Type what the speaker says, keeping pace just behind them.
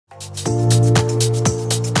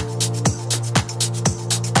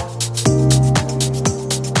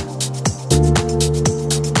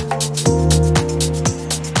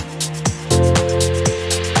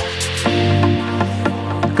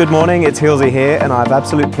Good morning, it's Hilsey here and I have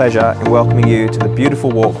absolute pleasure in welcoming you to the beautiful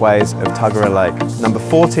walkways of Tuggerah Lake. Number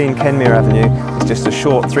 14 Kenmare Avenue is just a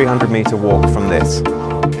short 300-metre walk from this.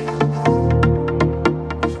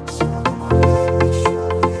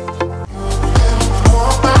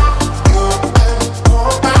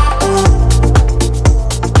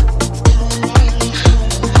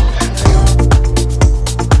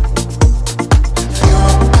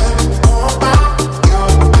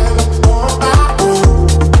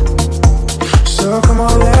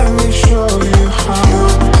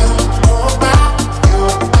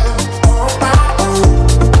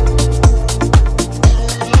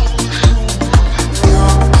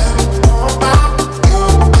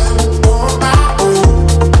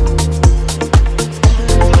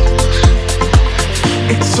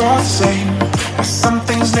 It's all the same, but some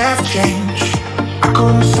things never change. I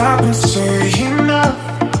couldn't stop and say enough.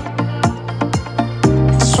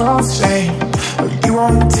 It's all the same, but you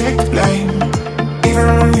won't take the blame, even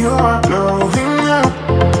when you are blowing up.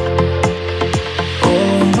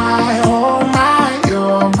 Oh my,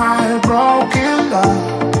 you're my broken love.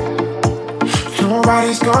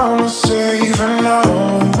 Nobody's gonna save her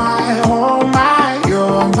love. Oh my,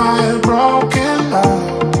 you're my broken love.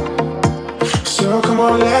 So come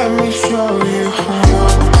on, let me show you home.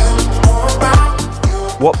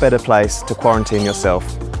 What better place to quarantine yourself?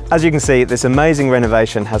 As you can see, this amazing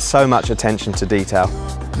renovation has so much attention to detail.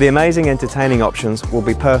 The amazing entertaining options will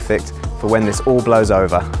be perfect for when this all blows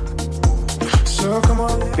over. So come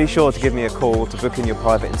on, Be sure to give me a call to book in your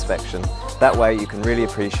private inspection. That way you can really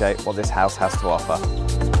appreciate what this house has to offer.